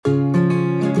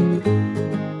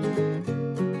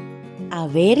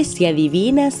ver si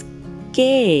adivinas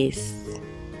qué es.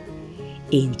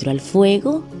 Entro al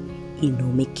fuego y no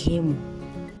me quemo.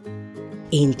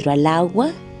 Entro al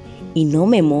agua y no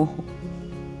me mojo.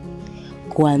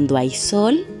 Cuando hay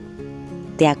sol,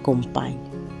 te acompaño.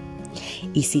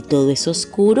 Y si todo es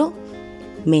oscuro,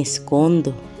 me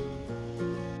escondo.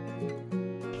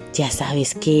 ¿Ya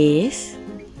sabes qué es?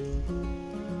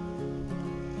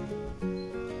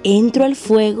 Entro al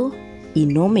fuego y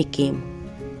no me quemo.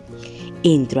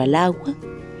 Entro al agua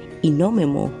y no me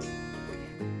mojo.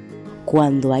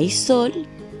 Cuando hay sol,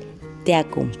 te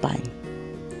acompaño.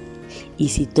 Y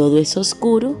si todo es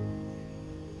oscuro,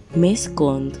 me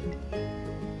escondo.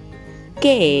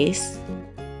 ¿Qué es?